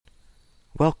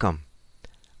Welcome.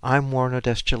 I'm Warren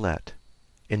Odess-Gillette,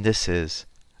 and this is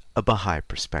A Bahá'í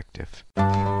Perspective.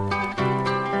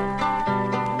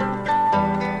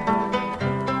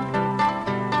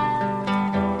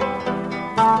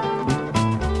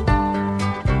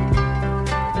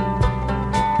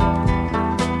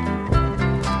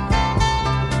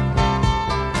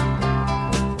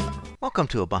 Welcome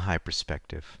to A Bahá'í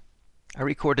Perspective. I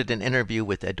recorded an interview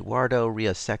with Eduardo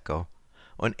Rioseco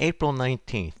on April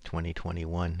 19,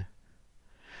 2021.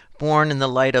 Born in the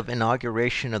light of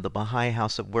inauguration of the Bahá'í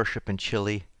House of Worship in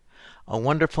Chile, a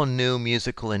wonderful new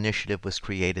musical initiative was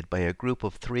created by a group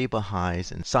of 3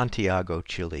 Baha'is in Santiago,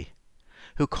 Chile,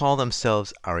 who call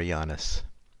themselves Arianas.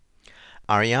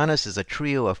 Arianas is a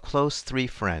trio of close 3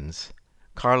 friends,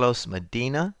 Carlos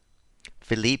Medina,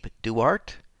 Felipe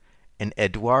Duarte, and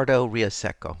Eduardo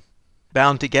Rioseco,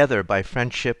 bound together by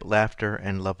friendship, laughter,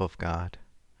 and love of God.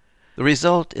 The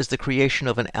result is the creation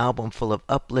of an album full of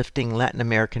uplifting Latin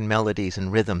American melodies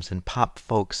and rhythms in pop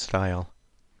folk style.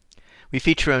 We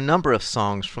feature a number of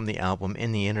songs from the album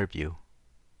in the interview.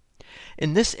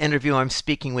 In this interview, I'm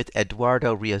speaking with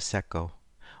Eduardo Rioseco,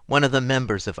 one of the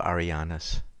members of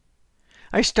Arianas.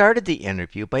 I started the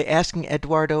interview by asking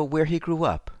Eduardo where he grew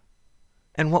up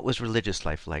and what was religious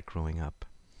life like growing up.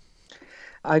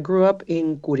 I grew up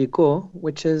in Curicó,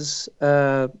 which is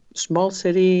a small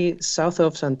city south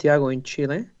of Santiago in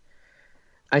Chile.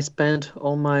 I spent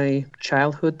all my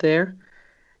childhood there,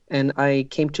 and I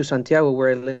came to Santiago,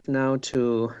 where I live now,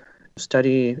 to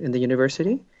study in the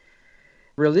university.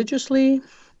 Religiously,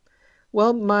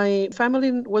 well, my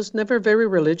family was never very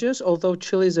religious, although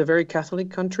Chile is a very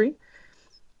Catholic country.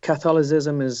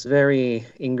 Catholicism is very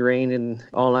ingrained in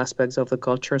all aspects of the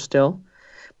culture still,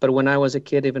 but when I was a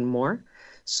kid, even more.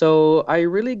 So I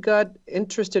really got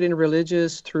interested in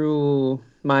religious through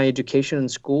my education in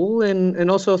school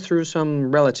and also through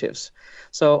some relatives.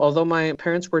 So although my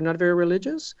parents were not very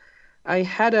religious, I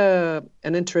had an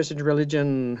interest in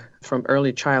religion from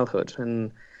early childhood.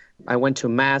 And I went to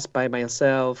Mass by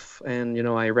myself and,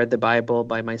 I read the Bible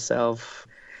by myself.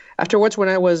 Afterwards, when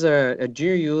I was a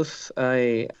junior youth,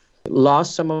 I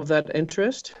lost some of that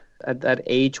interest at that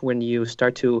age when you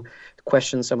start to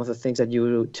question some of the things that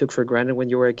you took for granted when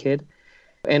you were a kid.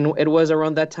 And it was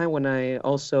around that time when I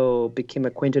also became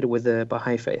acquainted with the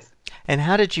Baha'i faith. And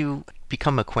how did you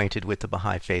become acquainted with the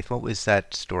Baha'i faith? What was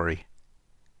that story?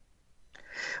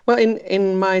 Well,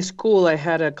 in my school, I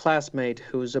had a classmate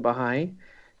who's a Baha'i.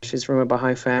 She's from a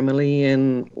Baha'i family,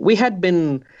 and we had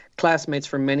been classmates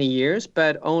for many years,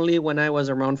 but only when I was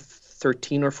around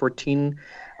 13 or 14,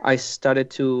 I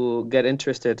started to get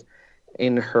interested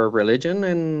in her religion,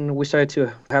 and we started to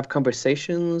have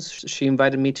conversations. She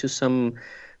invited me to some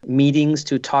meetings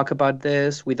to talk about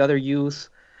this with other youth.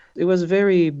 It was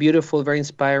very beautiful, very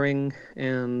inspiring,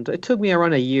 and it took me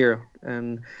around a year.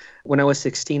 And when I was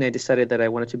 16, I decided that I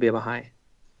wanted to be a Baha'i.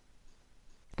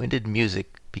 When did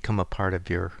music become a part of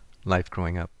your life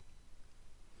growing up?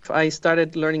 I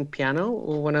started learning piano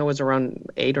when I was around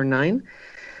 8 or 9.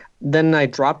 Then I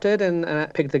dropped it, and I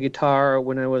picked the guitar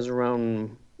when I was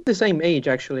around the same age,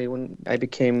 actually, when I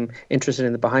became interested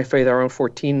in the Baha'i faith. Around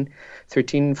 14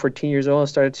 years old, I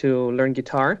started to learn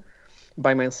guitar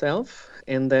by myself.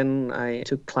 And then I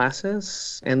took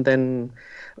classes, and then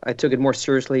I took it more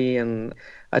seriously, and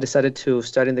I decided to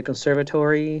study in the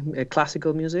conservatory,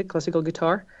 classical music, classical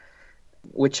guitar,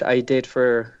 which I did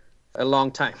for a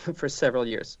long time, for several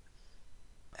years.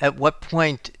 At what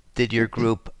point did your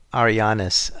group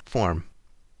Arianas form?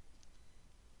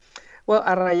 Well,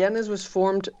 Arianas was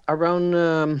formed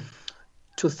around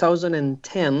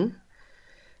 2010.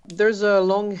 There's a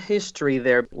long history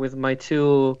there with my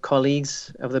 2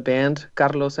 colleagues of the band,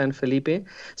 Carlos and Felipe.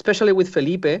 Especially with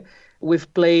Felipe,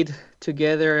 we've played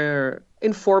together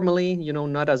informally,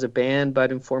 not as a band,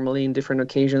 but informally in different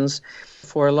occasions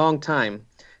for a long time.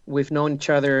 We've known each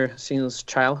other since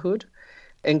childhood.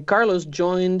 And Carlos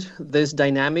joined this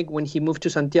dynamic when he moved to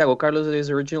Santiago. Carlos is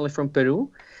originally from Peru.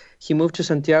 He moved to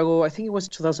Santiago, I think it was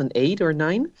 2008 or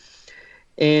 9.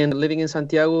 And living in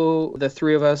Santiago, the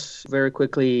 3 of us very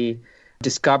quickly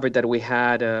discovered that we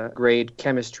had a great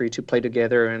chemistry to play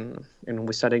together, and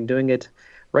we started doing it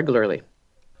regularly.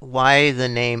 Why the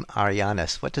name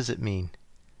Arianas? What does it mean?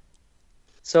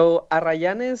 So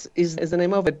Arrayanes is the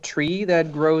name of a tree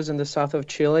that grows in the south of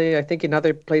Chile. I think in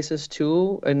other places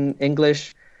too. In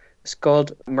English, it's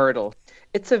called myrtle.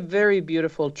 It's a very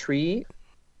beautiful tree.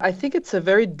 I think it's a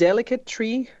very delicate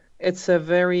tree. It's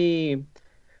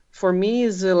for me,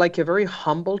 is like a very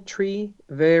humble tree,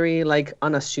 very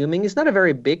unassuming. It's not a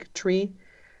very big tree.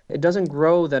 It doesn't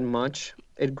grow that much.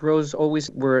 It grows always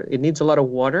where it needs a lot of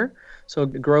water, so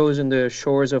it grows in the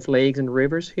shores of lakes and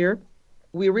rivers here.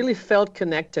 We really felt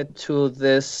connected to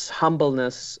this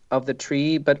humbleness of the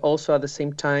tree, but also at the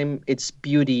same time, its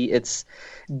beauty, its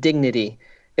dignity.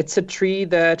 It's a tree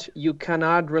that you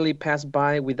cannot really pass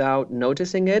by without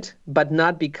noticing it, but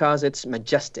not because it's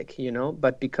majestic,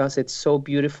 but because it's so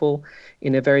beautiful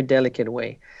in a very delicate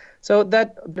way. So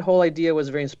that the whole idea was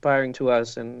very inspiring to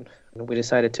us, and we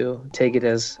decided to take it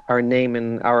as our name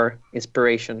and our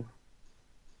inspiration.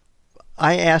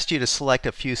 I asked you to select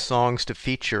a few songs to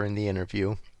feature in the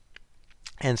interview,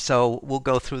 and so we'll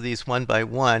go through these one by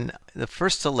one. The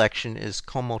first selection is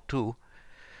Como Tú,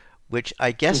 which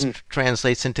I guess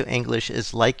translates into English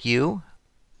as Like You.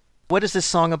 What is this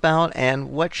song about,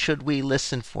 and what should we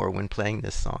listen for when playing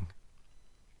this song?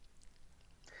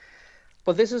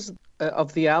 Well, this is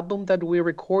of the album that we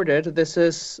recorded. This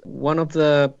is one of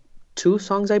the 2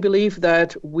 songs, I believe,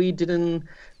 that we didn't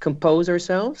compose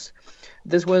ourselves.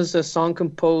 This was a song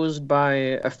composed by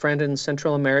a friend in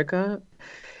Central America.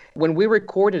 When we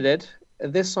recorded it,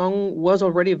 this song was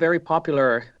already very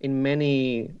popular in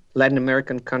many Latin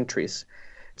American countries.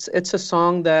 It's a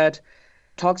song that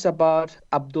talks about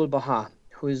Abdul Baha,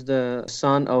 who is the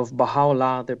son of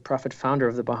Baha'u'llah, the prophet founder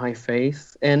of the Bahá'í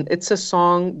faith. And it's a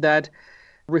song that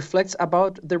reflects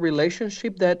about the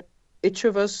relationship that each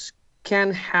of us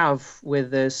can have with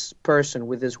this person,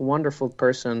 with this wonderful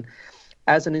person,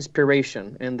 as an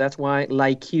inspiration. And that's why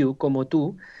Like You, Como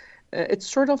Tú, it's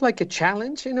sort of like a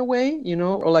challenge in a way,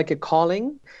 or like a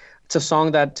calling. It's a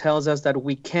song that tells us that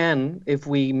we can, if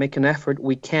we make an effort,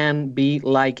 we can be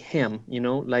like him,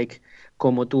 like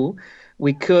Como Tú.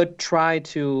 We could try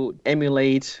to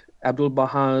emulate Abdul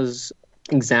Baha's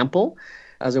example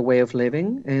as a way of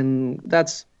living, and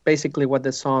that's basically what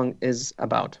the song is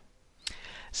about.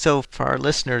 So for our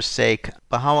listeners' sake,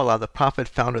 Baha'u'llah, the prophet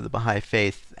founder of the Baha'i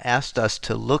faith, asked us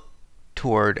to look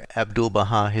toward Abdul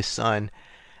Baha, his son,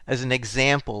 as an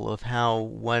example of how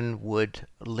one would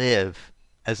live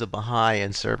as a Baha'i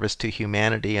in service to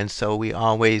humanity. And so we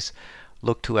always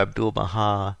look to Abdul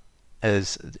Baha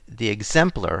as the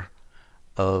exemplar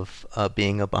of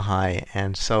being a Baha'i.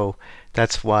 And so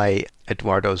that's why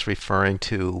Eduardo's referring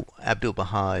to Abdul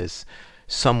Baha as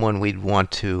someone we'd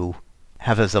want to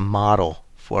have as a model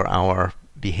for our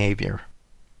behavior.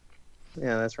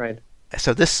 Yeah, that's right.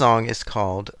 So this song is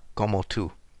called Como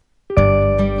Tú.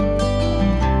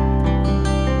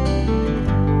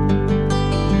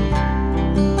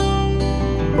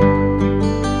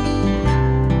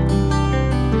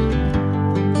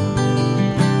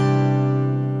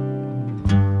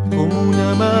 Como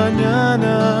una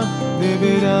mañana de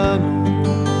verano,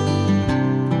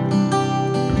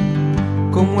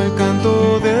 como el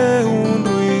canto de un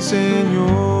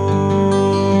ruiseñor,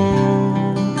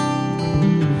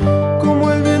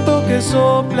 como el viento que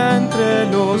sopla entre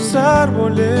los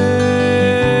árboles.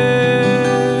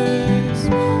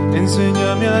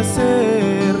 Enséñame a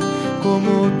ser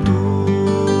como tú.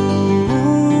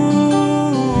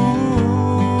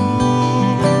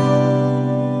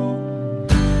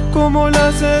 Como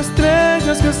las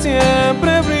estrellas que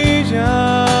siempre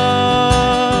brillan,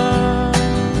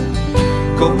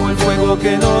 como el fuego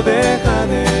que no deja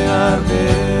de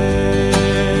arder,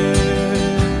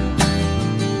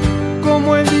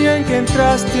 como el día en que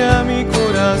entraste a mi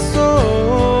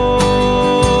corazón.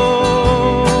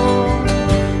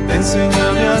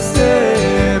 Enséñame a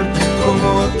ser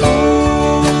como tú.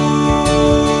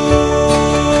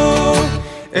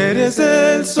 Eres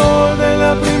el sol de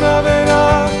la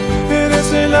primavera,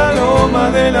 eres el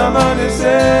aroma del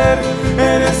amanecer,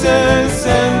 eres el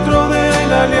centro de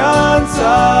la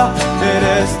alianza,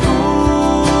 eres tú.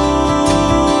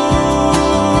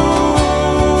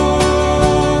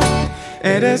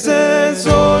 Eres el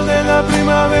sol de la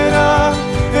primavera,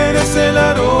 eres el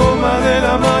aroma del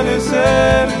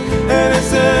amanecer,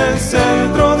 eres el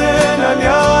centro de la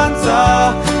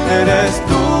alianza, eres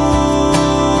tú.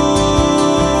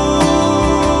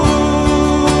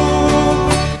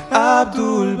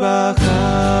 Abdul Baha.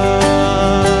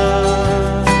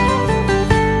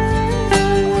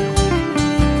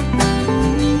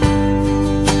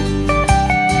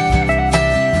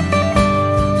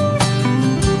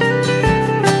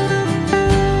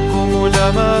 Como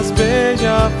la más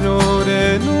bella flor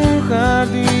en un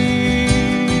jardín,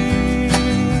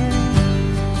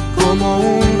 como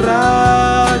un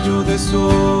rayo de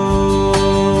sol,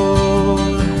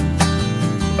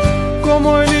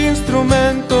 como el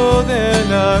instrumento de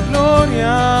la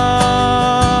gloria.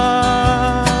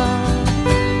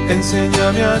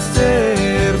 Enséñame a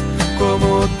ser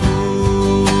como tú.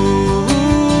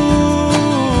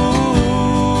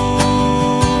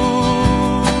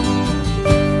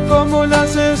 como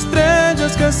las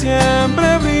estrellas que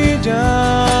siempre brillan,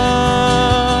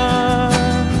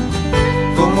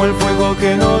 como el fuego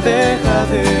que no deja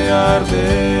de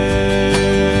arder,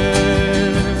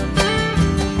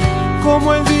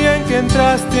 como el día en que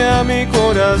entraste a mi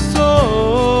corazón.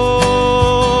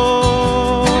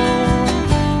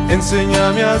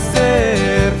 Enséñame a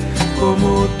ser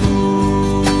como tú.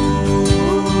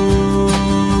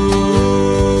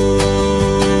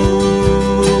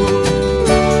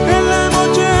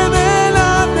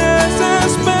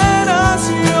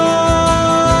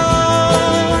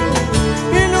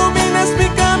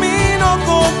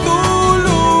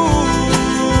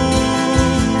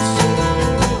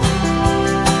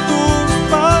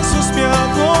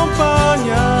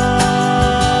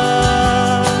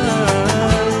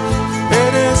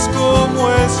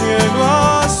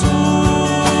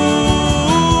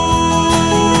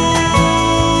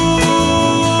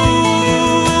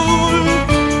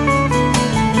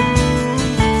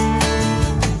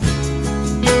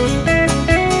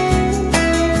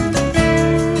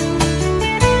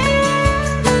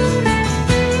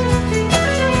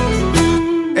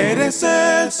 Eres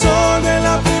el sol de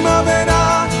la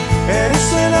primavera,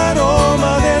 eres el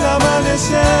aroma del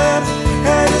amanecer,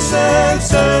 eres el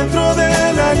centro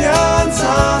de la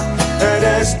alianza,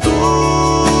 eres tú.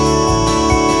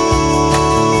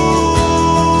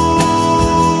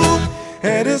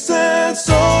 Eres el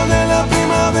sol de la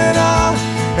primavera,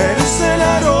 eres el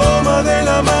aroma del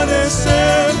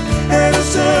amanecer,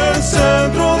 eres el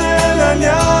centro de la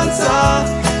alianza,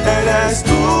 eres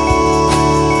tú.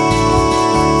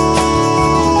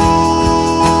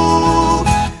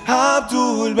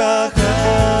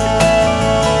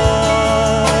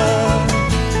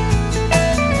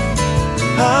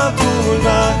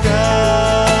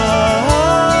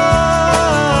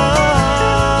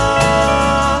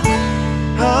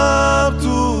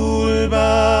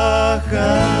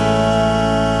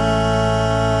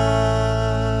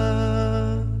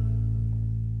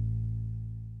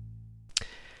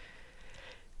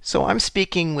 So I'm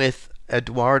speaking with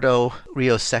Eduardo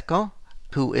Rioseco,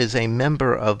 who is a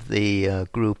member of the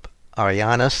group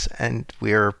Arianas, and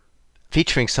we're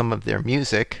featuring some of their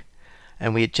music.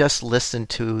 And we had just listened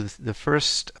to the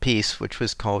first piece, which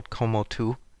was called Como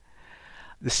Tú.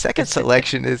 The second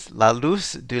selection is La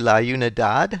Luz de la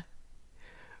Unidad.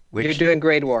 You're doing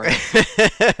great, Warren.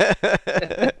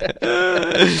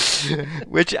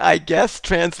 Which I guess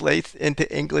translates into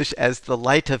English as the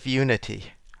light of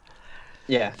unity.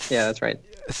 Yeah, that's right.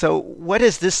 So what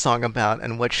is this song about,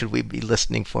 and what should we be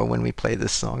listening for when we play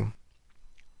this song?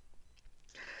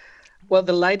 Well,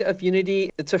 the light of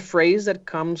unity, it's a phrase that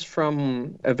comes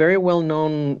from a very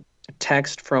well-known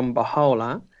text from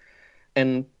Bahá'í.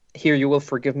 And here you will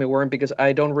forgive me, Warren, because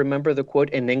I don't remember the quote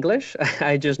in English.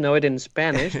 I just know it in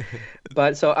Spanish.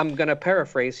 But so I'm going to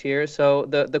paraphrase here. So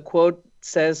the quote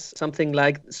says something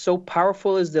like, "So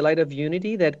powerful is the light of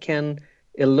unity that can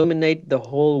illuminate the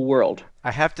whole world." I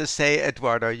have to say,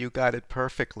 Eduardo, you got it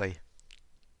perfectly.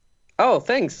 Oh,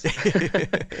 thanks.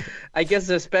 I guess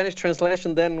the Spanish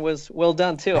translation then was well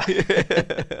done, too.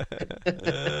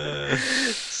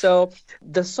 So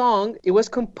the song, it was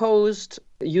composed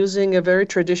using a very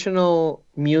traditional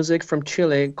music from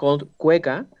Chile called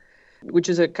cueca, which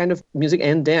is a kind of music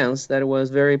and dance that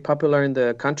was very popular in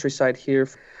the countryside here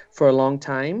for a long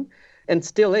time and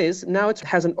still is. Now it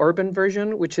has an urban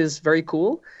version, which is very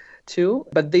cool, too.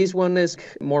 But this one is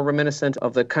more reminiscent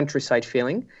of the countryside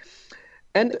feeling.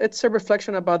 And it's a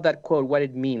reflection about that quote, what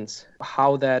it means,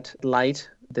 how that light,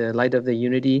 the light of the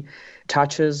unity,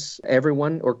 touches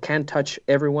everyone or can touch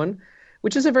everyone,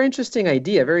 which is a very interesting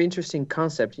idea, very interesting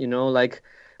concept, like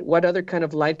what other kind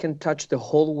of light can touch the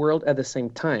whole world at the same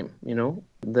time,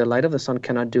 The light of the sun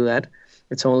cannot do that.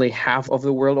 It's only half of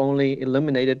the world only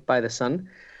illuminated by the sun.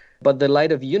 But the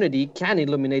light of unity can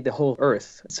illuminate the whole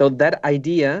earth. So that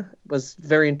idea was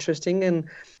very interesting, and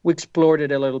we explored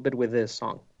it a little bit with this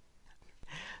song.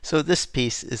 So this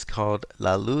piece is called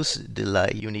La Luz de la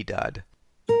Unidad.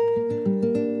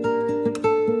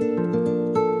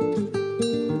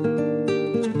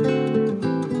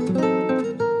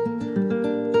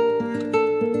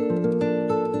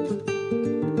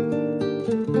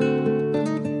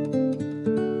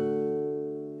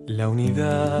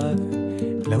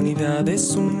 La unidad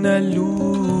es una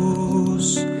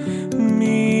luz,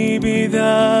 mi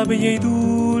vida bella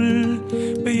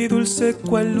y dulce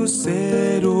cual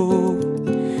lucero.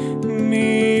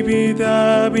 Mi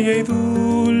vida bella y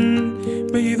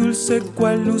dulce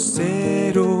cual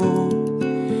lucero.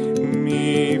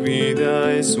 Mi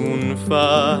vida es un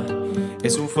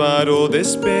faro de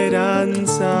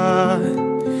esperanza.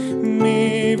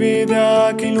 Mi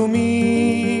vida que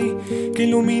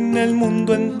ilumina el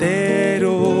mundo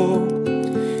entero.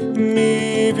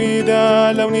 Mi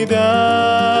vida, la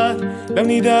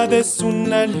unidad es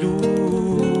una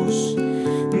luz,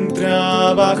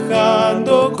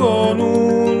 trabajando con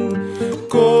un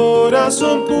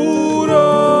corazón puro,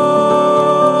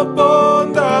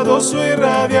 bondadoso y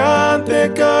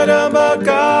radiante, caramba,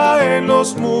 caen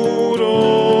los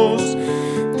muros,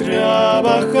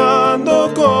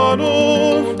 trabajando con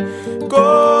un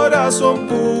corazón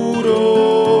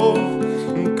puro,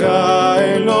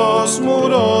 caen los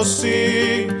muros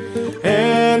y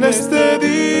en este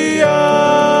día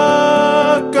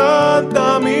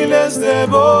canta miles de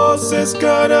voces,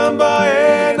 caramba,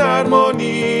 en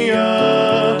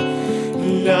armonía.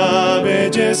 La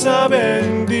belleza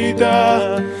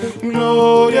bendita,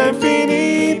 gloria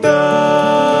infinita.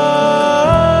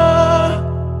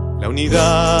 La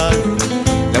unidad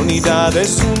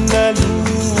es una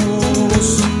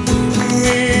luz.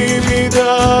 Mi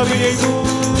vida bella y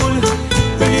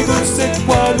dulce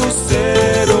cual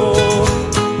lucero.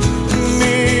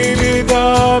 Mi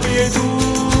vida bella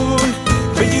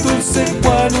y dulce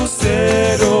cual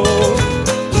lucero.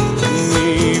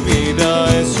 Mi vida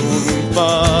es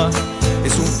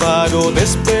un faro de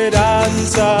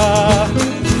esperanza.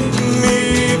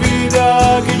 Mi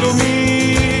vida que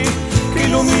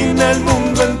ilumina el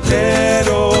mundo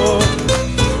entero.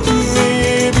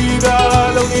 Mi vida,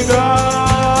 la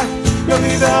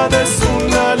unidad es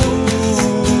una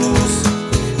luz,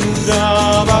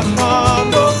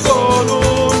 trabajando con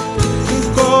un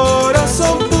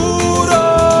corazón puro,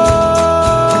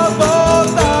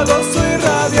 bondadoso y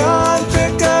radiante,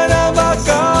 caramba,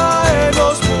 caen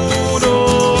los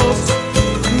muros,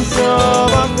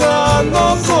 trabajando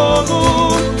con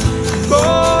un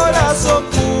corazón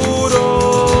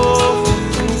puro,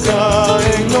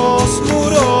 caen los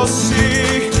muros y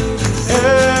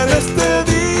en este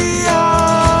día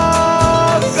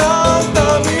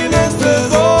canta miles de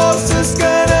voces,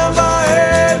 caramba,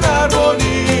 en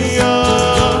armonía.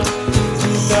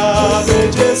 La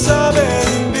belleza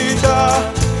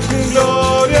bendita,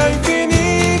 gloria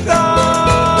infinita.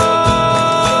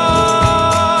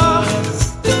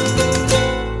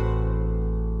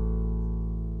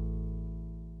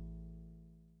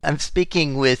 I'm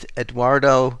speaking with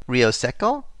Eduardo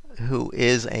Rioseco, who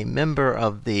is a member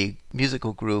of the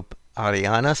musical group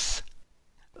Arianas,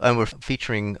 and we're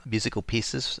featuring musical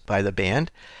pieces by the band.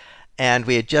 And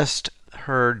we had just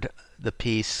heard the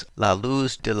piece La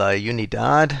Luz de la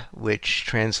Unidad, which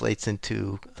translates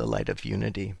into the light of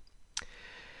unity.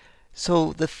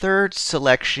 So the third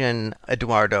selection,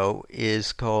 Eduardo,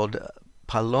 is called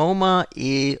Paloma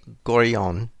y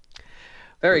Gorrión.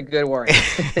 Very good, Warren.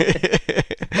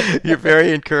 You're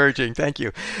very encouraging. Thank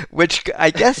you. Which I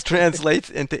guess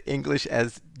translates into English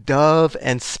as Dove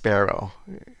and Sparrow.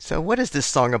 So what is this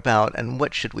song about, and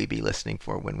what should we be listening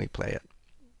for when we play it?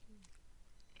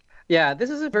 Yeah, this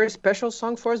is a very special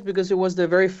song for us because it was the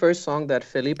very first song that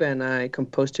Felipe and I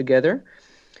composed together.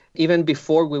 Even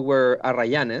before we were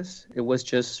Arrayanes, it was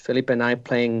just Felipe and I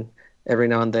playing every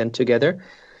now and then together.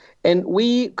 And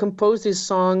we composed this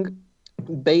song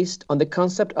based on the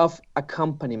concept of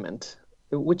accompaniment,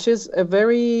 which is a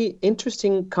very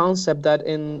interesting concept that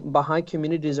in Bahá'í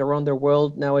communities around the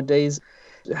world nowadays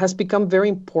has become very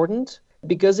important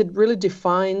because it really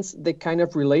defines the kind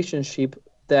of relationship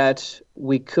that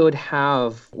we could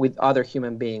have with other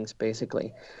human beings,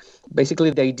 basically.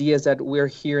 Basically, the idea is that we're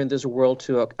here in this world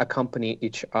to accompany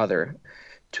each other,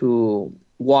 to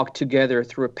walk together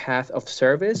through a path of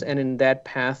service, and in that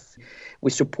path,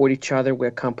 we support each other, we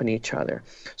accompany each other.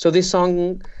 So this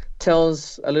song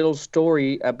tells a little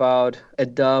story about a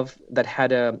dove that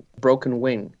had a broken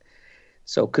wing,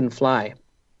 so couldn't fly.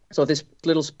 So this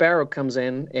little sparrow comes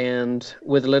in and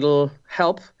with a little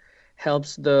help,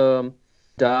 helps the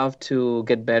dove to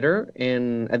get better.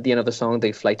 And at the end of the song,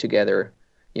 they fly together,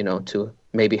 to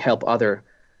maybe help other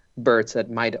birds that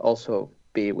might also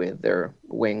be with their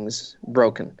wings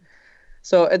broken.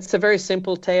 So it's a very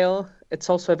simple tale. It's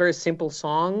also a very simple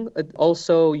song. It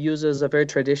also uses a very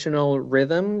traditional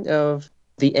rhythm of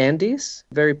the Andes,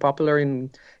 very popular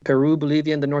in Peru,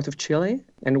 Bolivia, and the north of Chile.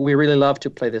 And we really love to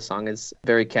play this song. It's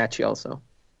very catchy also.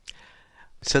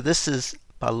 So this is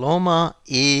Paloma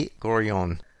y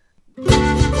Gorrión.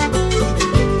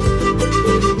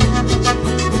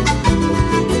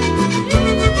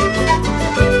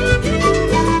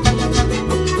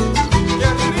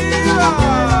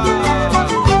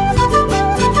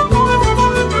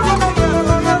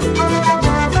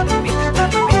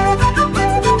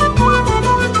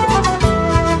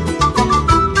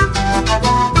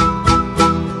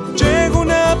 Llega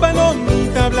una paloma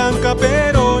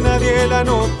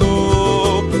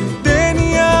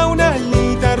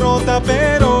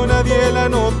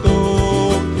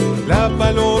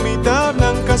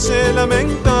se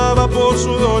lamentaba por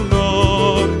su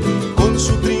dolor. Con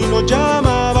su trino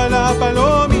llamaba la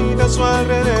palomita a su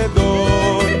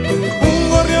alrededor. Un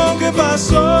gorrión que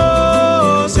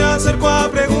pasó se acercó a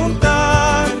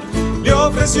preguntar, le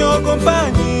ofreció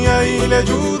compañía y le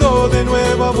ayudó de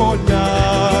nuevo a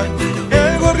volar.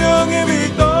 El gorrión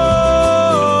invitó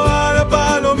a la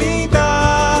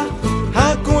palomita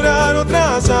a curar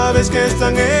otras aves que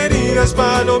están heridas,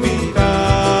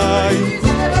 palomita.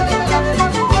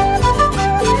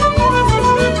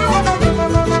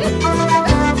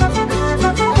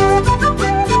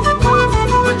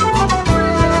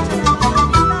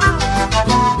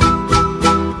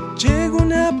 Llegó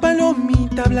una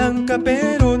palomita blanca,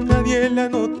 pero nadie la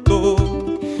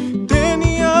notó.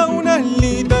 Tenía una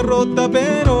alita rota,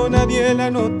 pero nadie la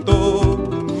notó.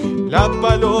 La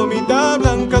palomita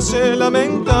blanca se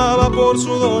lamentaba por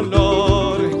su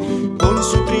dolor. Con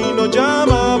su trino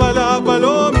llamaba a la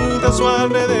palomita a su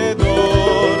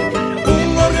alrededor.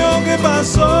 Un gorrión que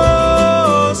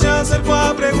pasó se acercó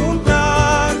a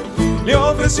preguntar, le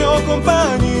ofreció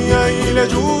compañía y le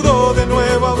ayudó de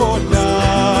nuevo a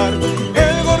volar.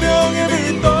 El gorrión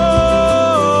invitó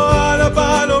a la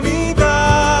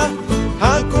palomita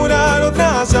a curar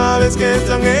otras aves que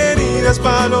están heridas,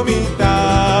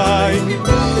 palomita.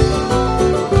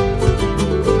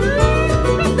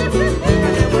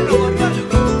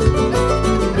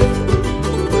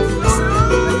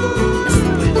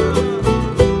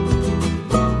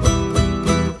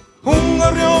 Un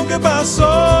gorrión que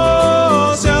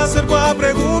pasó se acercó a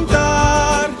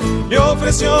preguntar, le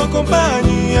ofreció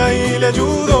compañía y le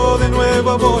ayudó de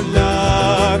nuevo a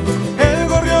volar. El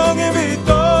gorrión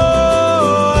invitó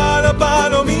a la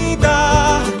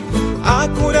palomita a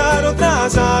curar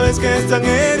otras aves que están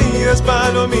heridas,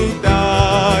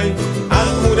 palomita. A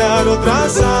curar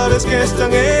otras aves que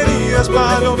están heridas,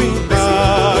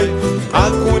 palomita. A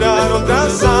curar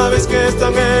otras aves que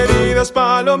están heridas,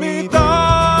 palomita.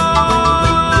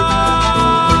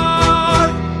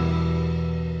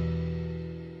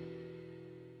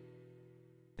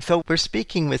 So we're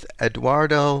speaking with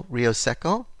Eduardo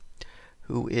Rioseco,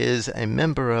 who is a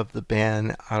member of the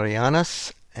band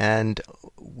Arianas, and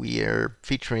we are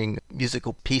featuring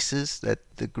musical pieces that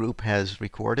the group has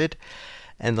recorded.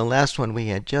 And the last one we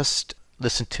had just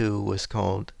listened to was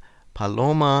called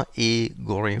Paloma y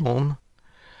Gorrión.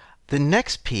 The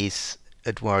next piece,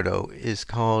 Eduardo, is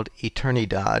called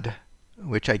Eternidad,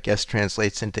 which I guess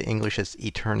translates into English as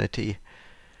eternity.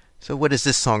 So what is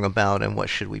this song about, and what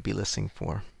should we be listening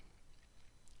for?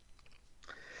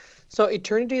 So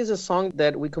Eternity is a song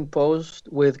that we composed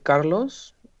with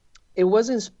Carlos. It was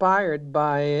inspired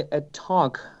by a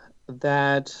talk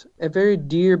that a very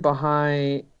dear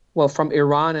Bahá'í, from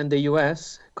Iran and the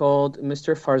US, called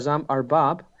Mr. Farzam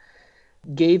Arbab,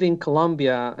 gave in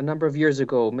Colombia a number of years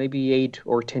ago, maybe 8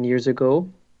 or 10 years ago.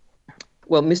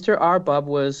 Well, Mr. Arbab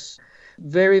was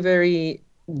very, very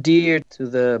dear to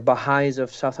the Baha'is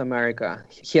of South America.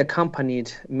 He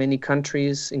accompanied many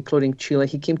countries, including Chile.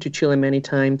 He came to Chile many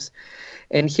times,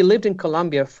 and he lived in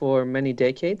Colombia for many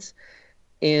decades.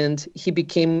 And he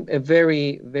became a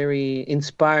very, very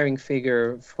inspiring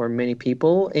figure for many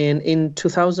people. And in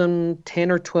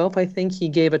 2010 or 12, I think, he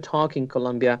gave a talk in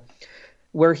Colombia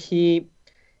where he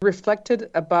reflected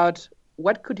about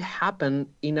what could happen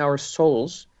in our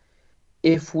souls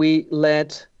if we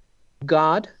let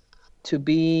God to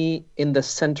be in the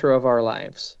center of our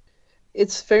lives.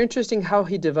 It's very interesting how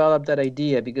he developed that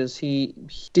idea, because he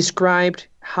described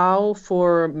how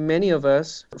for many of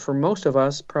us, for most of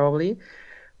us probably,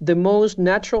 the most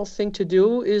natural thing to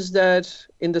do is that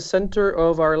in the center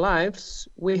of our lives,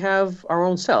 we have our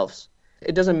own selves.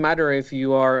 It doesn't matter if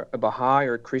you are a Baha'i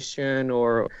or a Christian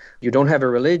or you don't have a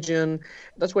religion.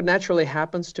 That's what naturally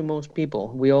happens to most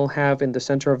people. We all have in the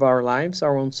center of our lives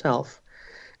our own self.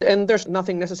 And there's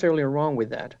nothing necessarily wrong with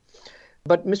that.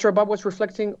 But Mr. Abab was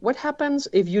reflecting, what happens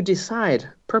if you decide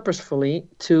purposefully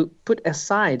to put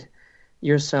aside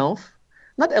yourself,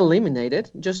 not eliminate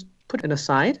it, just put it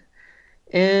aside,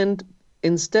 and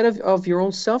instead of your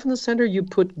own self in the center, you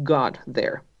put God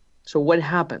there. So what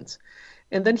happens?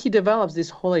 And then he develops this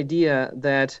whole idea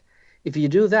that if you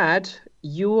do that,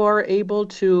 you are able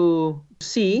to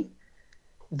see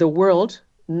the world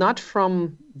not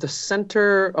from the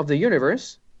center of the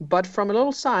universe, but from a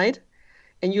little side,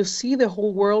 and you see the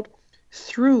whole world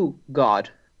through God.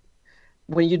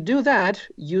 When you do that,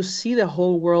 you see the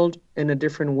whole world in a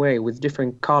different way, with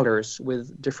different colors,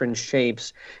 with different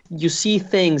shapes. You see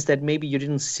things that maybe you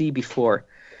didn't see before,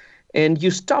 and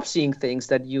you stop seeing things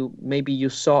that maybe you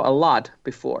saw a lot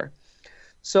before.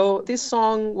 So this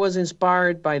song was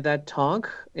inspired by that talk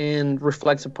and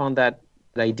reflects upon that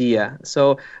idea.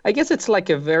 So I guess it's like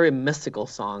a very mystical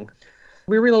song.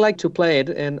 We really like to play it,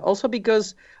 and also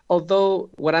because although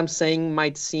what I'm saying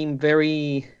might seem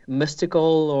very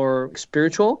mystical or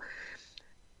spiritual,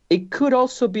 it could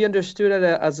also be understood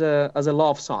as a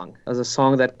love song, as a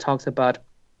song that talks about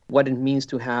what it means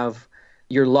to have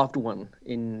your loved one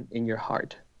in your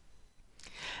heart.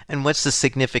 And what's the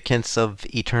significance of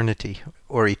eternity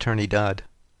or eternidad?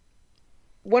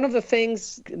 One of the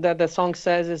things that the song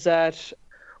says is that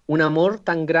un amor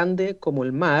tan grande como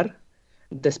el mar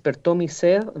despertó mi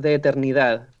sed de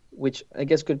eternidad, which I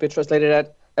guess could be translated as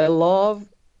a love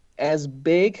as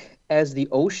big as the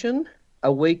ocean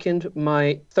awakened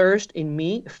my thirst in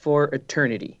me for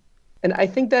eternity. And I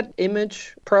think that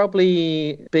image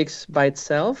probably speaks by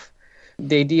itself.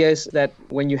 The idea is that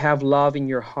when you have love in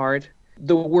your heart,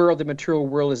 the world, the material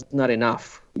world is not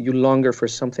enough. You longer for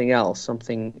something else,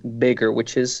 something bigger,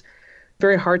 which is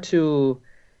very hard to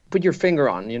put your finger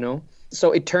on, you know?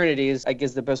 So eternity is, I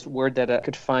guess, the best word that I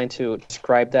could find to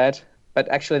describe that. But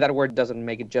actually that word doesn't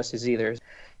make it justice either.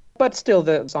 But still,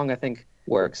 the song, I think,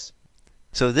 works.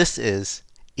 So this is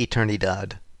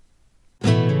Eternidad.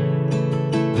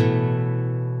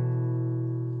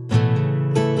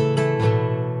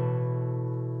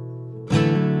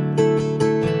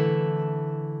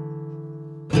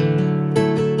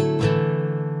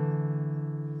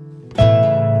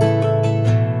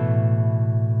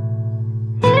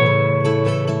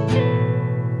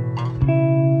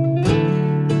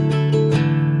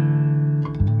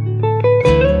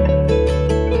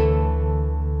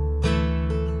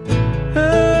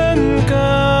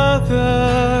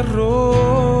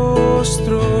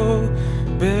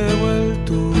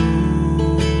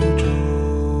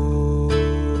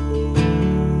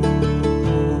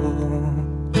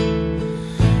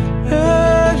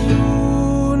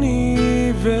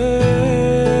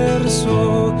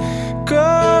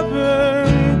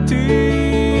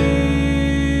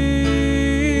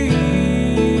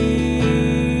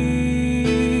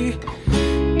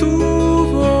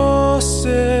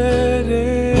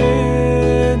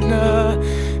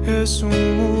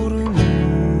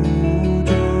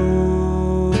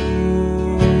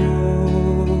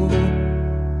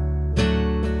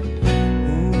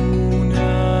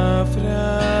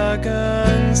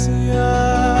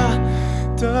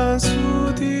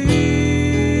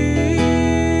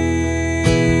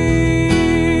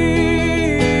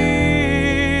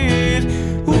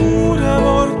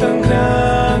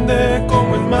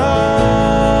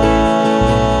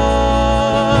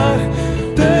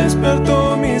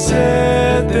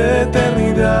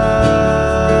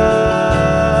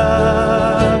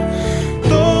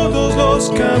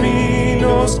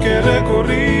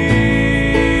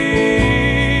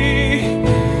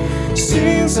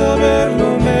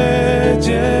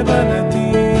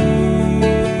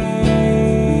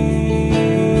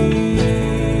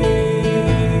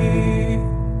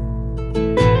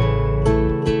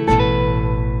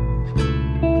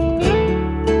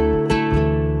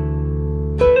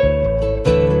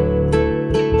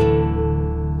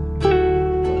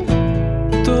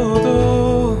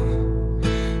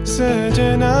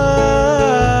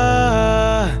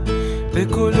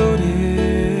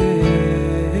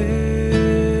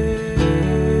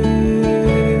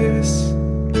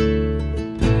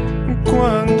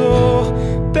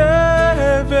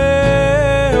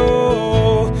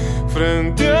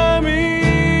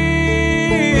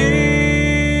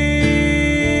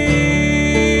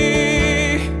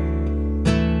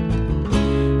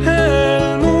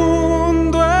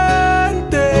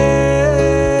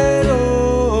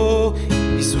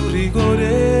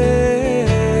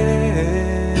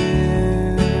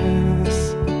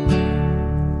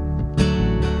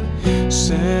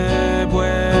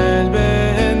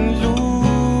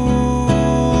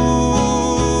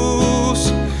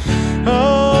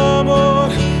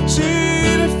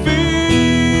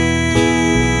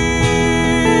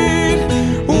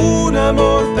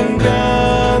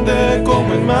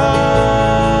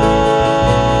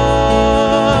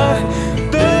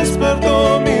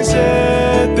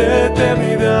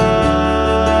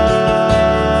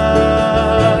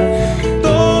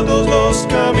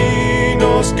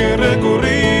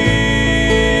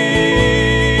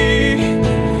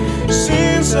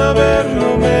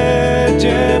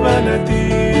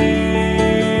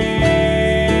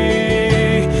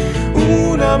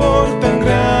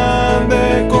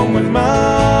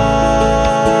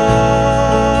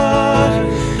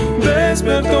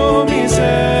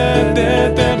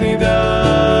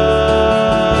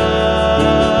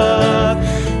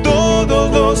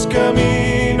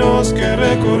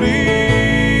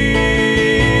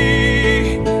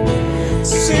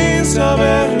 Sin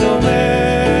saberlo me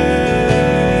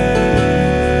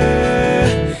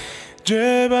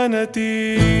llevan a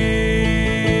ti.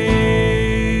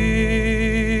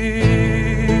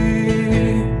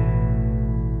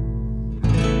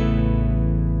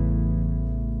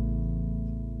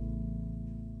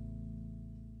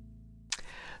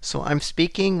 So I'm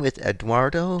speaking with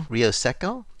Eduardo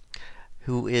Rioseco,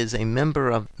 who is a member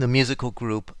of the musical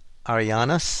group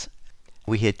Arianas.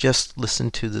 We had just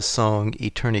listened to the song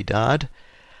Eternidad.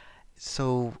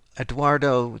 So,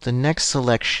 Eduardo, the next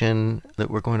selection that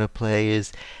we're going to play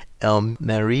is El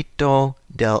Mérito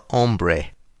del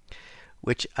Hombre,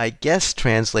 which I guess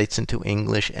translates into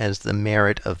English as the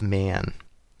merit of man.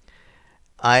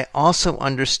 I also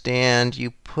understand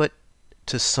you put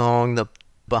to song the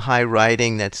Bahá'í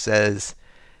writing that says,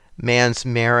 man's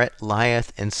merit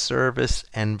lieth in service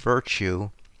and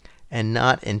virtue, and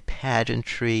not in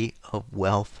pageantry of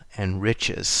wealth and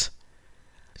riches.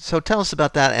 So tell us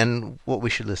about that and what we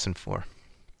should listen for.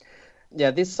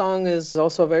 Yeah, this song is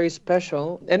also very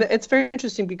special. And it's very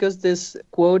interesting because this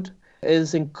quote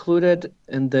is included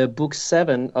in the book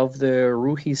 7 of the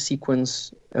Ruhi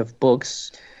sequence of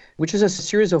books, which is a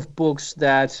series of books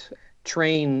that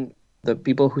train the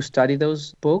people who study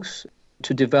those books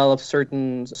to develop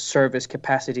certain service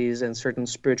capacities and certain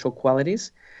spiritual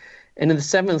qualities. And in the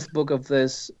 7th book of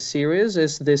this series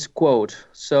is this quote.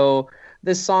 So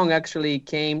this song actually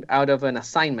came out of an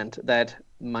assignment that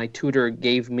my tutor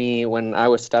gave me when I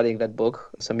was studying that book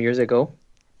some years ago.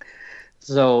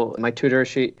 So my tutor,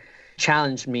 she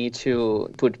challenged me to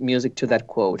put music to that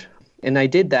quote. And I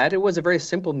did that. It was a very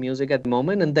simple music at the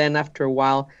moment. And then after a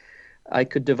while, I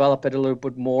could develop it a little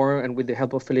bit more, and with the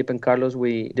help of Felipe and Carlos,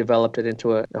 we developed it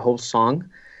into a whole song.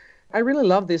 I really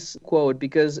love this quote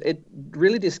because it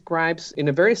really describes, in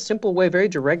a very simple way, very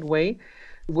direct way,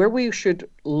 where we should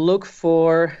look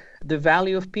for the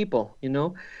value of people,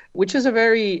 which is a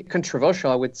very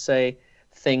controversial, I would say,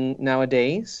 thing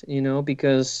nowadays,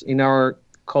 because in our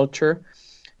culture,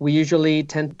 we usually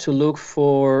tend to look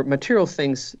for material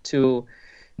things to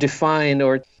define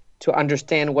or to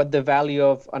understand what the value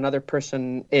of another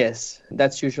person is.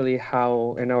 That's usually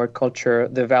how, in our culture,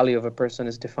 the value of a person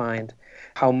is defined.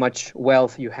 How much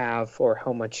wealth you have, or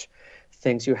how much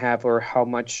things you have, or how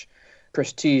much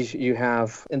prestige you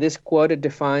have. In this quote, it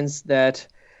defines that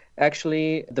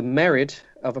actually the merit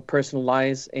of a person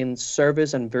lies in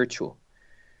service and virtue.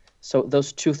 So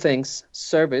those two things,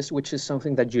 service, which is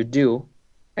something that you do,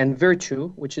 and virtue,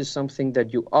 which is something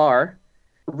that you are,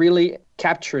 really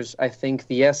captures, I think,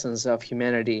 the essence of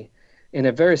humanity in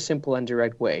a very simple and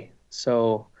direct way.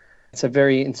 So it's a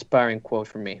very inspiring quote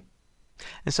for me.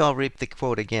 And so I'll read the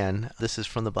quote again. This is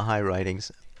from the Bahá'í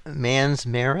writings. Man's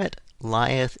merit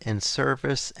lieth in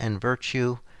service and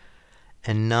virtue,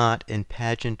 and not in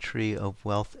pageantry of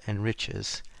wealth and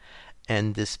riches.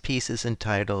 And this piece is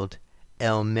entitled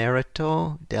El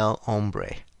Mérito del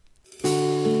Hombre.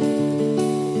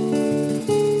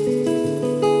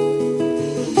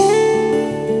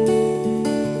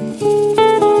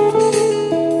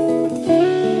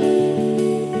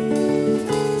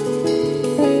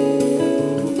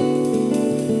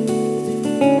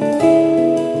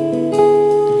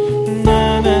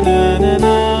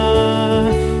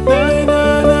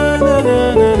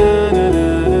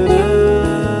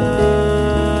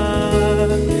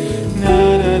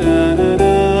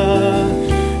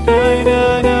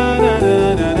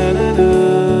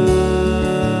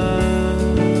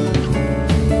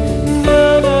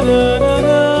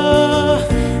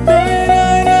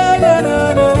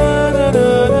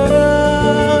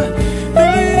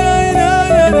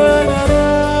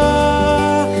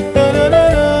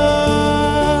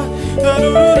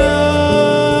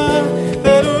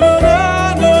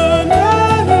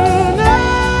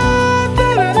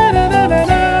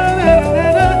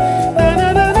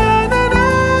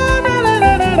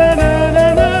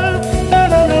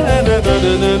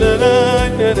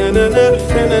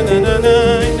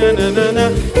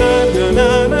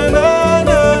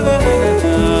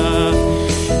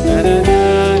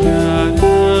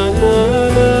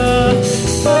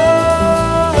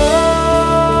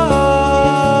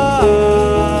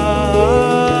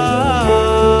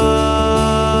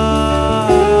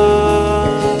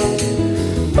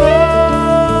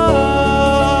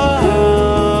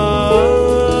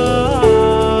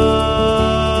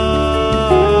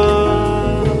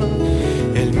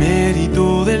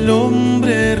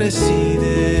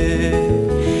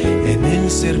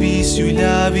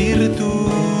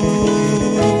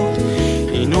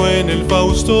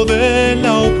 De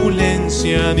la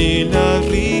opulencia ni las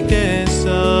riquezas.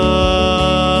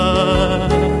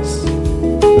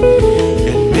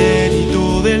 El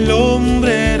mérito del hombre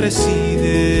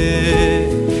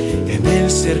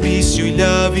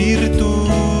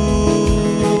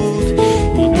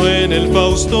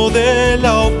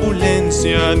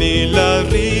ni las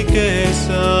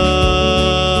riquezas.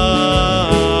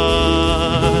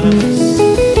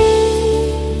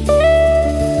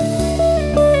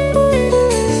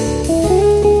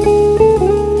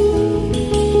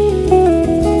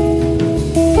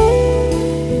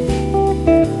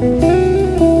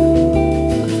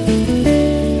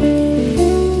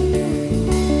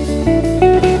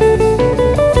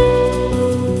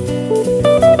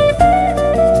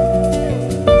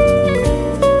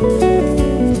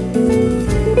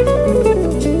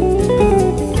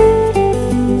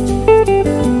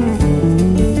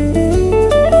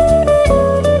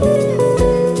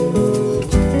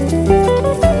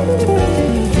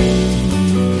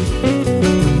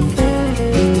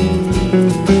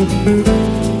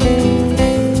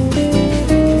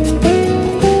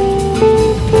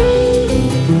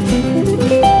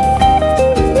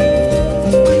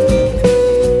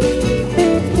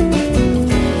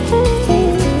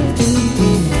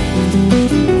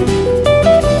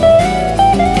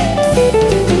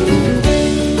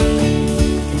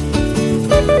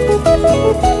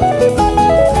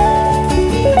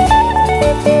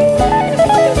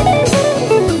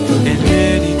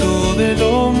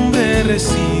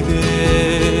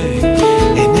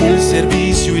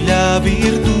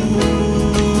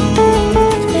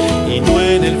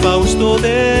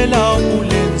 De la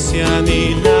opulencia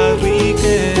ni las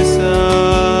riquezas.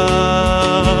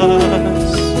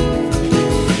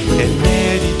 El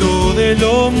mérito del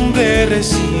hombre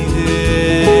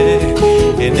reside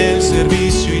en el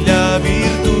servicio y la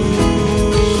virtud,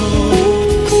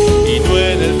 y no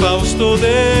en el fausto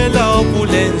de la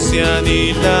opulencia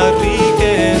ni las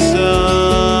riquezas.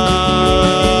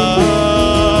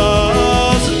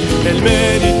 El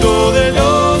mérito del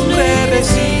hombre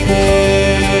reside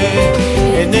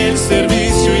en el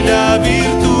servicio y la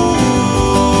virtud,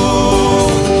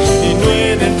 y no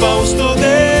en el fausto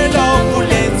de la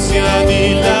opulencia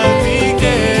ni las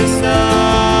riquezas.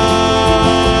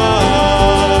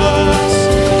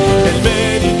 El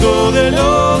mérito del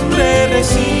hombre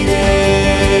reside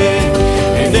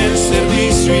en el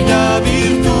servicio y la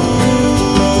virtud,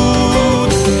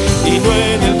 y no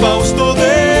en el fausto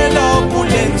de la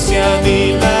opulencia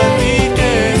ni las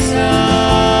riquezas.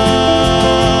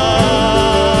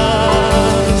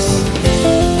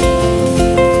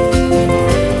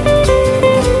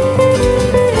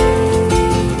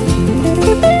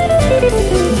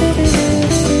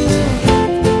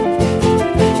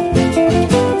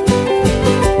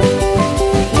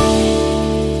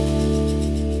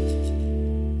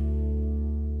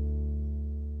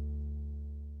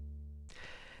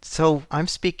 So I'm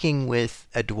speaking with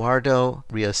Eduardo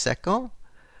Rioseco,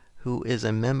 who is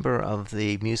a member of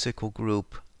the musical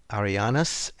group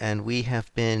Arianas, and we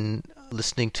have been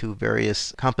listening to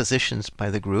various compositions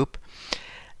by the group.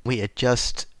 We had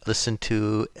just listened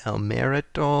to El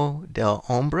Mérito del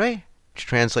Hombre, which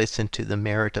translates into the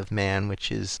merit of man,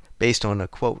 which is based on a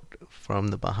quote from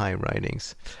the Bahá'í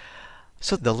writings.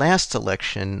 So the last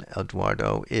selection,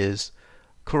 Eduardo, is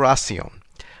Curación,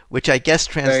 which I guess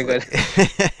translates...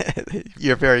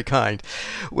 You're very kind.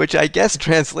 Which I guess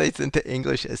translates into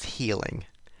English as healing.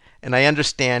 And I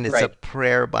understand it's a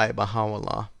prayer by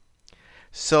Baha'u'llah.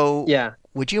 So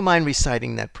would you mind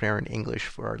reciting that prayer in English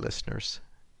for our listeners?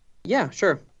 Yeah,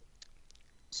 sure.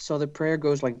 So the prayer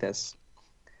goes like this.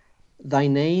 Thy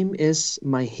name is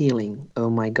my healing, O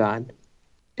my God,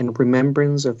 and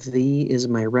remembrance of thee is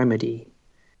my remedy.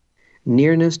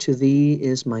 Nearness to thee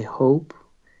is my hope,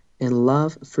 and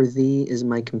love for thee is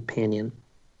my companion.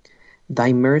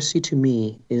 Thy mercy to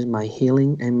me is my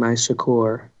healing and my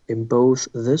succor in both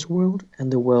this world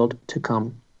and the world to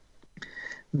come.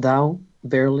 Thou,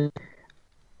 verily,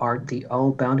 art the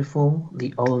all-bountiful,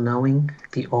 the all-knowing,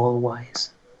 the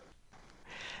all-wise.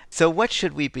 So what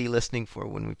should we be listening for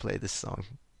when we play this song?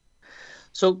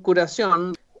 So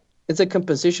Curación, it's a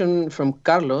composition from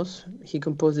Carlos. He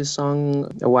composed this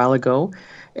song a while ago,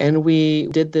 and we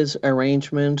did this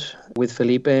arrangement with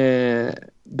Felipe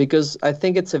because I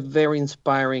think it's a very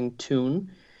inspiring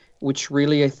tune, which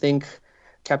really, I think,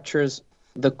 captures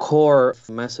the core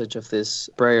message of this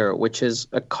prayer, which is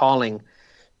a calling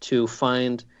to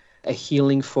find a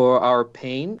healing for our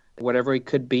pain, whatever it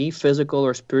could be, physical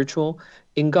or spiritual,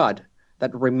 in God.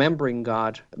 That remembering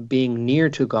God, being near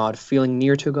to God, feeling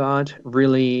near to God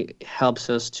really helps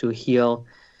us to heal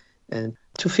and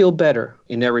to feel better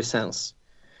in every sense.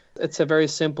 It's a very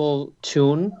simple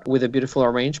tune with a beautiful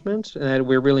arrangement that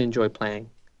we really enjoy playing.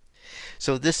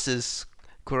 So this is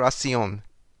Curación.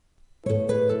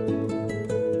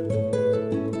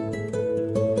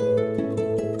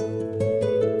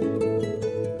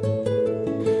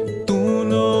 Tu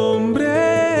nombre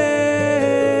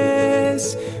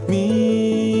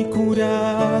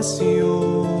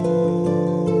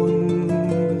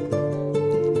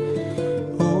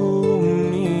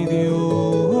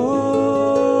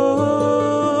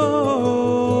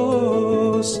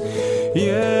y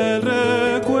el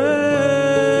recuerdo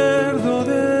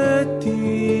de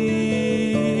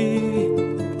ti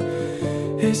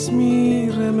es mi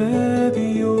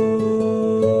remedio.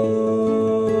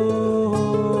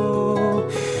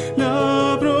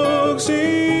 La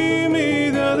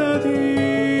proximidad de ti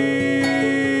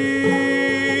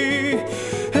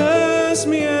es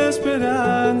mi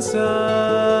esperanza.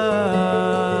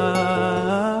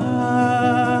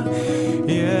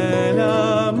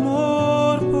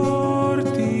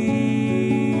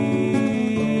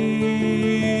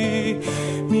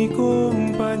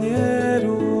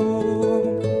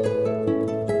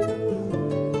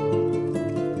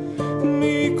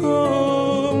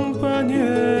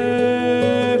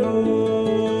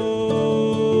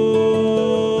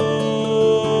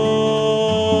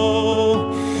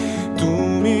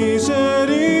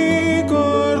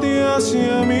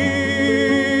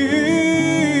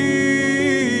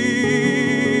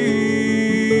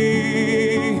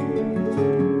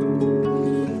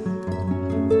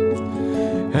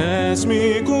 Es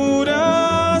mi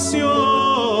curación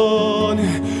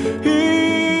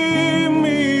y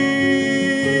mi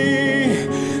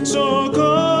socorro,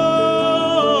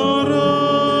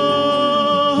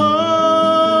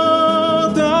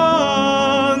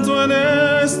 tanto en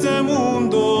este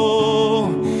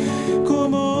mundo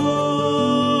como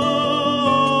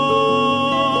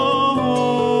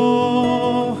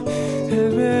el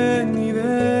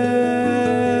venidero.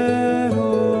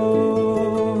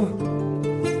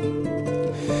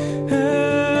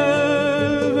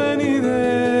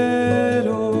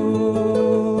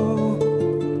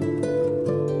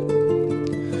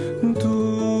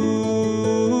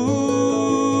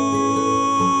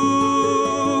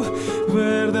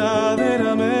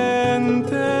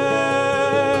 Verdaderamente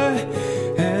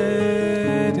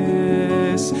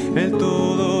eres el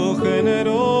todo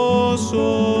generoso,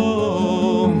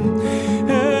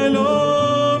 el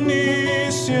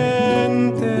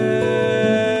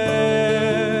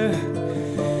omnisciente,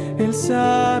 el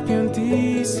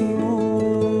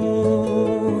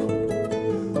sapientísimo,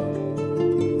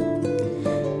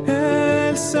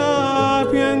 el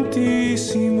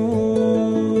sapientísimo.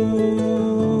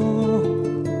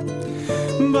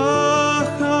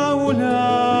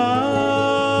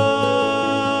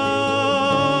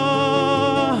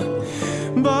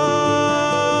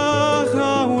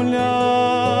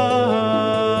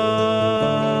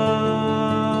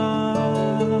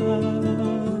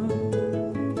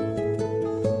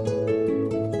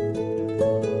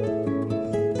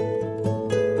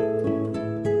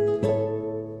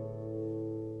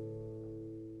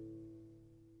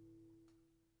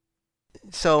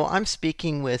 So I'm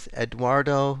speaking with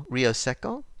Eduardo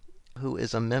Rioseco, who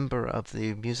is a member of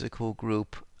the musical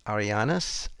group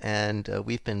Arianas, and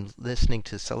we've been listening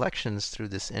to selections through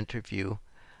this interview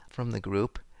from the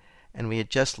group, and we had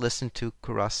just listened to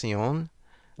Curación,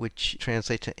 which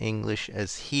translates to English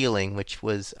as healing, which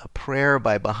was a prayer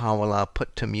by Baha'u'llah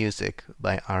put to music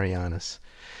by Arianas.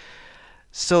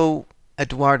 So,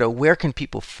 Eduardo, where can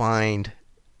people find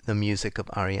the music of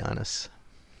Arianas?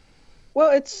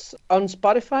 Well, it's on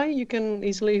Spotify. You can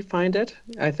easily find it.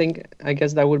 I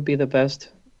guess that would be the best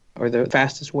or the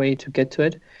fastest way to get to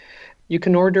it. You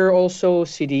can order also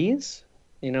CDs,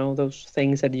 those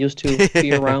things that used to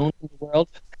be around in the world.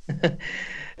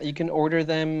 You can order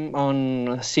them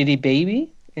on CD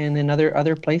Baby and in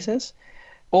other places,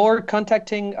 or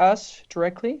contacting us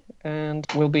directly, and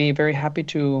we'll be very happy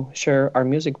to share our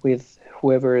music with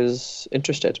whoever is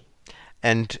interested.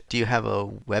 And do you have a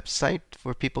website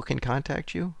where people can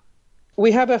contact you?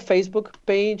 We have a Facebook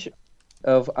page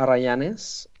of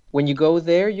Arayanes. When you go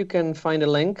there, you can find a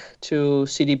link to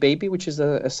CD Baby, which is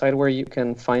a site where you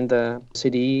can find the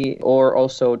CD, or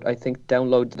also, I think,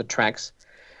 download the tracks,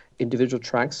 individual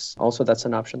tracks. Also, that's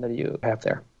an option that you have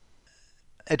there.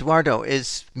 Eduardo,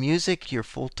 is music your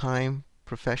full-time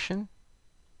profession?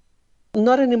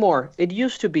 Not anymore. It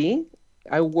used to be.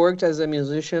 I worked as a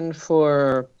musician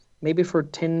for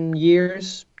 10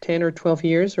 years, 10 or 12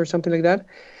 years or something like that.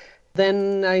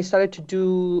 Then I started to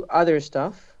do other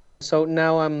stuff. So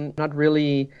now I'm not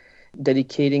really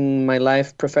dedicating my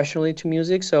life professionally to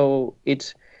music. So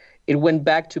it went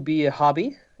back to be a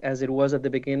hobby as it was at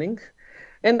the beginning.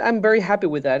 And I'm very happy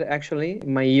with that, actually.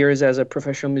 My years as a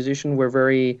professional musician were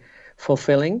very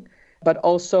fulfilling. But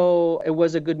also it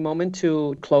was a good moment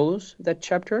to close that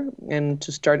chapter and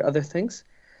to start other things.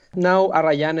 Now,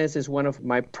 Arayanes is one of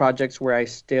my projects where I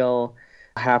still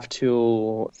have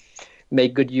to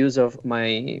make good use of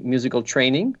my musical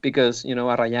training because,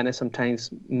 Arayanes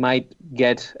sometimes might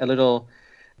get a little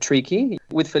tricky.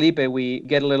 With Felipe, we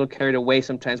get a little carried away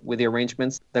sometimes with the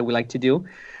arrangements that we like to do.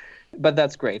 But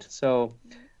that's great. So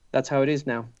that's how it is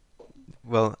now.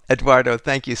 Well, Eduardo,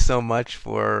 thank you so much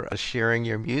for sharing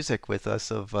your music with us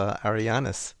of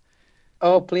Arianas.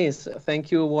 Oh, please.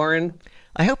 Thank you, Warren.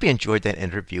 I hope you enjoyed that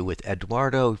interview with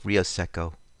Eduardo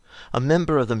Rioseco, a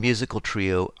member of the musical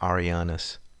trio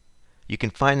Arianas. You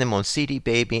can find them on CD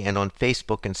Baby and on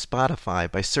Facebook and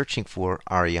Spotify by searching for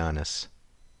Arianas.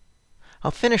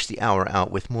 I'll finish the hour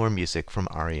out with more music from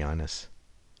Arianas.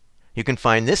 You can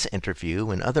find this interview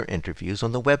and other interviews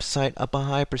on the website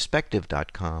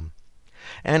Bahá'íPerspective.com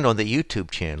and on the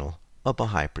YouTube channel, A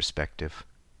Bahá'í Perspective.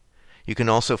 You can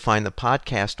also find the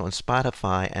podcast on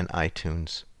Spotify and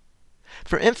iTunes.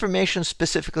 For information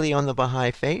specifically on the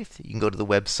Bahá'í Faith, you can go to the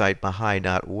website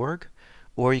baha'i.org,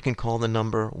 or you can call the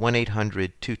number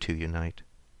 1-800-22-UNITE.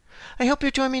 I hope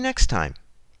you'll join me next time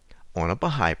on A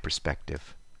Bahá'í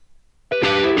Perspective.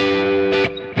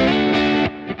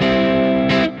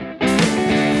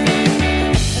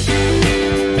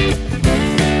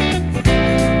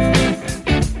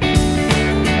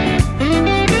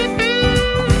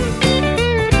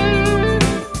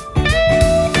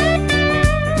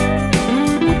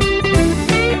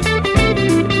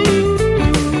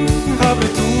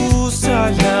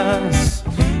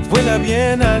 Vuela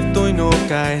bien alto y no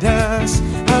caerás.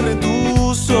 Abre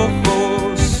tus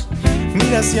ojos,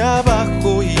 mira hacia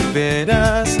abajo y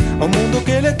verás a un mundo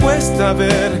que le cuesta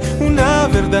ver una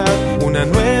verdad, una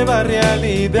nueva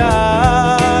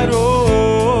realidad.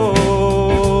 Oh,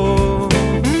 oh, oh.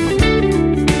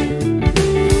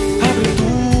 Abre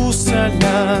tus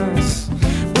alas,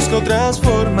 busca otras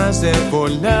formas de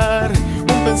volar,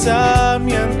 un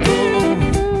pensamiento.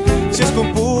 Si es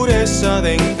con pureza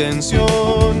de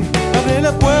intención, abre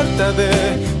la puerta de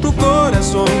tu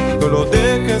corazón, no lo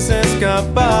dejes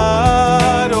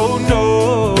escapar, oh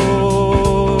no.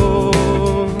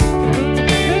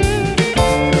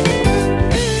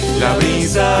 La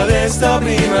brisa de esta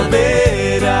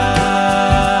primavera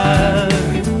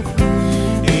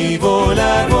y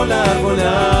volar, volar,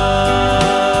 volar.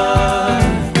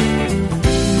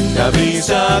 La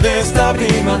brisa de esta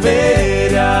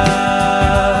primavera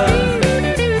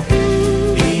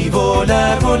y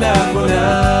volar, volar,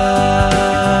 volar.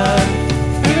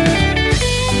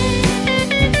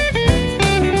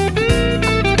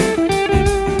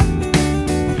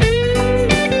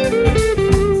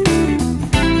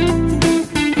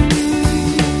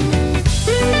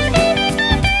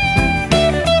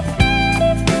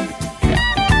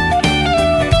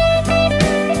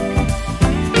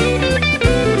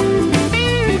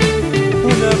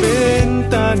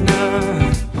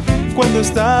 Cuando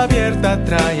está abierta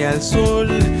trae al sol.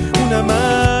 Una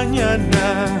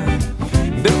mañana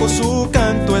dejó su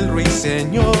canto el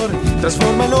ruiseñor.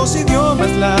 Transforma los idiomas,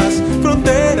 las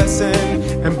fronteras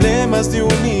en emblemas de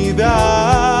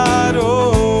unidad.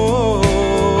 Oh, oh,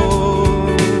 oh.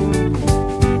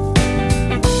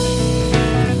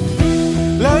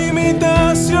 La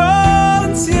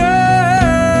imitación ciega,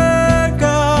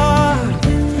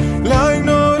 la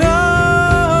ignorancia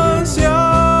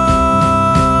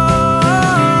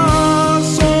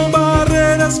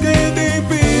que te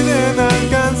impiden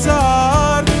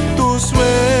alcanzar tus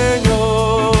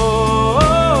sueños.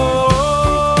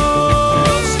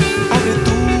 Abre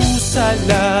tus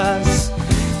alas,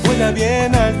 vuela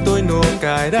bien alto y no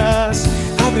caerás.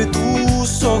 Abre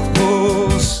tus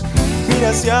ojos, mira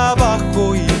hacia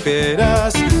abajo y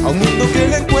verás a un mundo que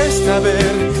le cuesta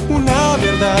ver una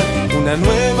verdad, una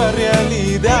nueva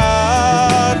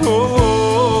realidad. Oh, oh.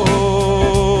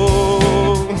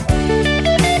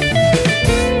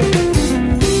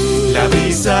 La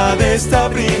brisa de esta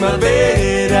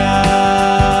primavera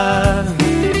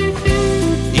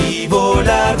y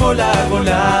volar, volar,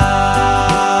 volar.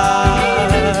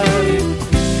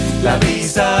 La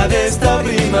brisa de esta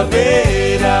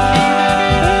primavera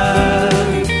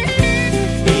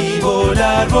y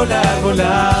volar, volar,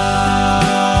 volar.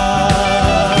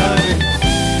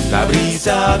 La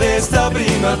brisa de esta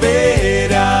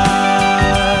primavera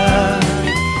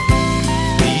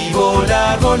y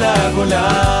volar, volar,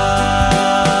 volar.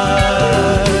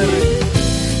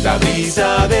 La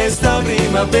brisa de esta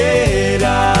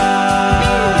primavera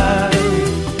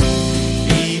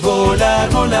y volar,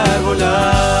 volar,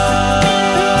 volar.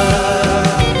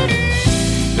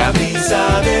 La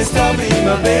brisa de esta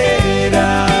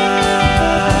primavera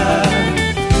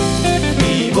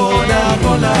y volar,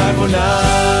 volar,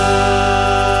 volar.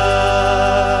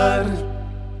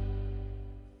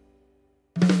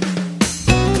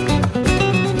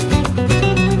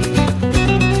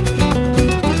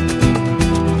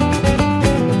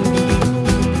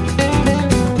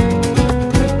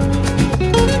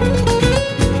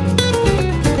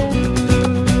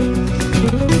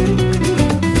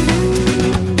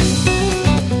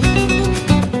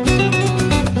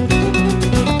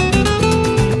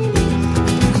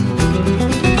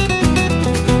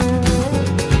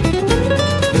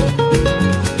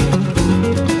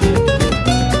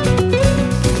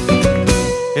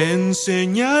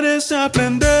 Enseñar es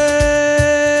aprender,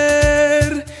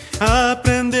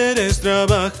 aprender es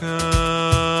trabajar,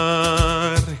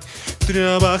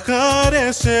 trabajar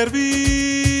es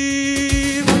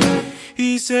servir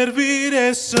y servir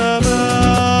es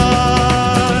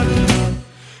amar.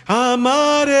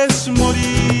 Amar es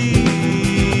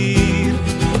morir,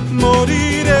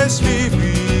 morir es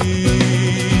vivir,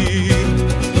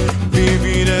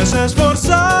 vivir es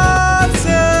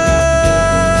esforzarse,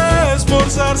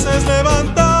 esforzarse es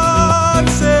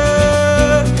levantarse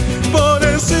por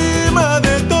encima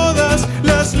de todas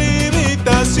las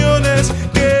limitaciones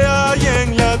que hay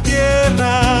en la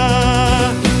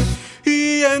tierra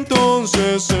y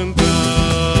entonces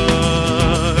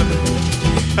entrar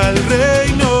al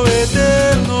reino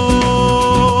eterno.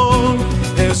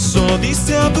 Eso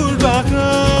dice Abdul Bahá,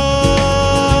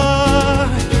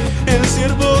 el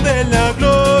siervo de la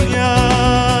gloria,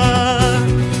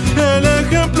 el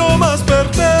ejemplo más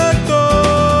perfecto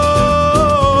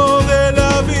de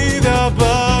la vida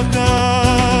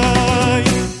Bahá'í.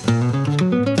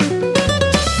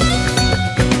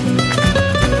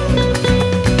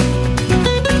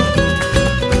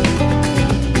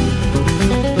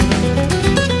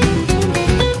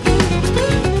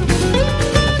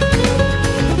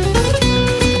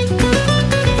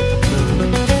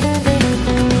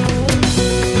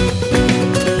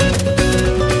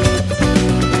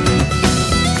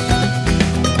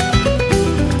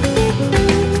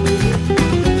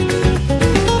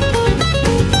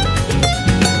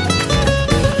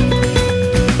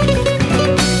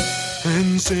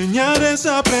 Enseñar es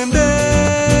aprender,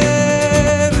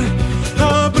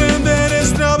 aprender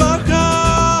es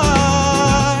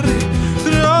trabajar,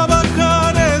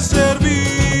 trabajar es servir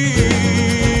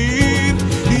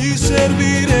y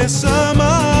servir es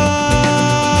amar.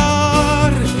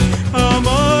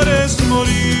 Amar es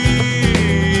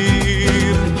morir,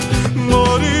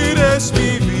 morir es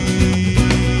vivir,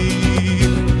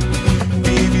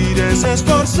 vivir es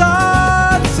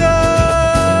esforzarse,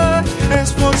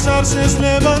 esforzarse es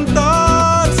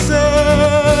levantarse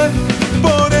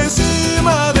por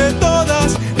encima de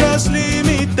todas las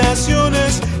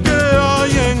limitaciones que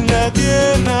hay en la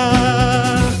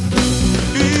tierra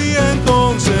y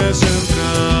entonces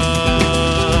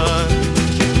entrar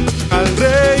al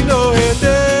reino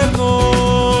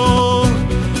eterno,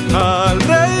 al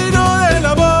reino del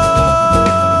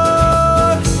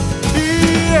amor y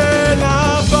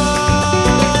la paz.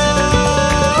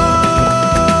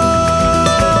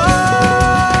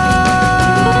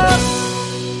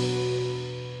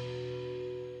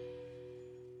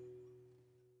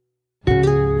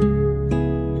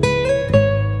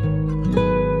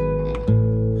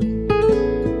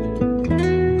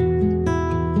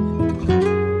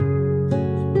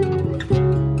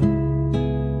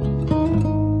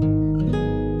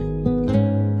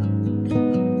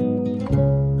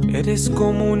 Eres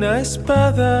como una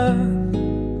espada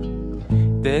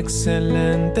de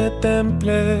excelente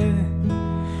temple,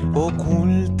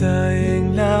 oculta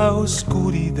en la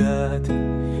oscuridad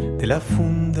de la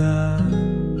funda,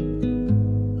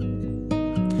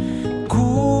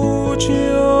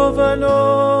 cuyo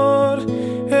valor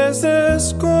es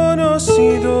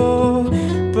desconocido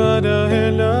para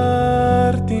el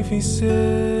artífice.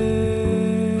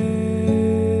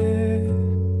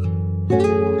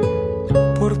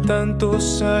 Por tanto,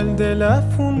 sal de la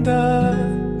funda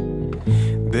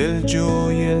del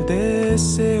yo y el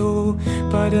deseo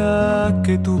para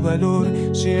que tu valor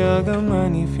se haga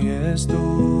manifiesto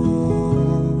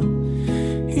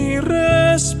y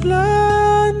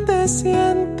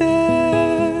resplandeciente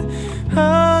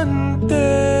ante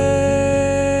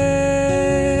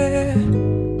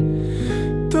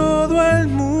todo el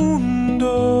mundo.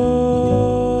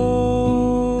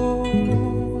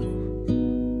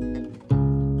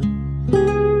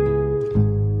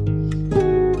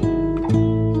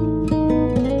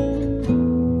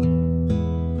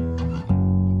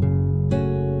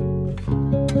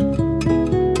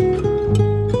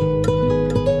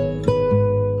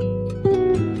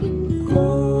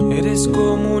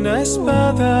 Como una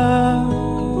espada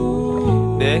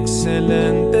de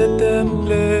excelente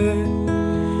temple,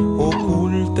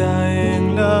 oculta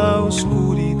en la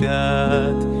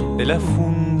oscuridad de la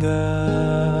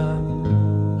funda,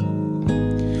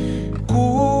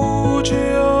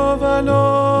 cuyo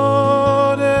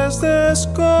valor es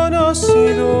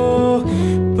desconocido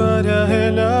para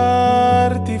el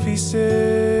artífice.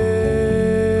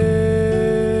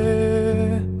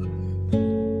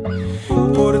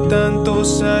 Por tanto,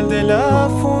 sal de la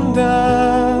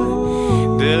funda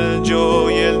del yo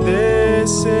y el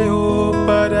deseo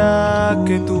para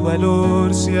que tu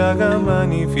valor se haga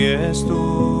manifiesto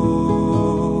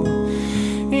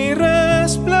y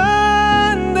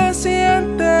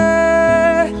resplandeciente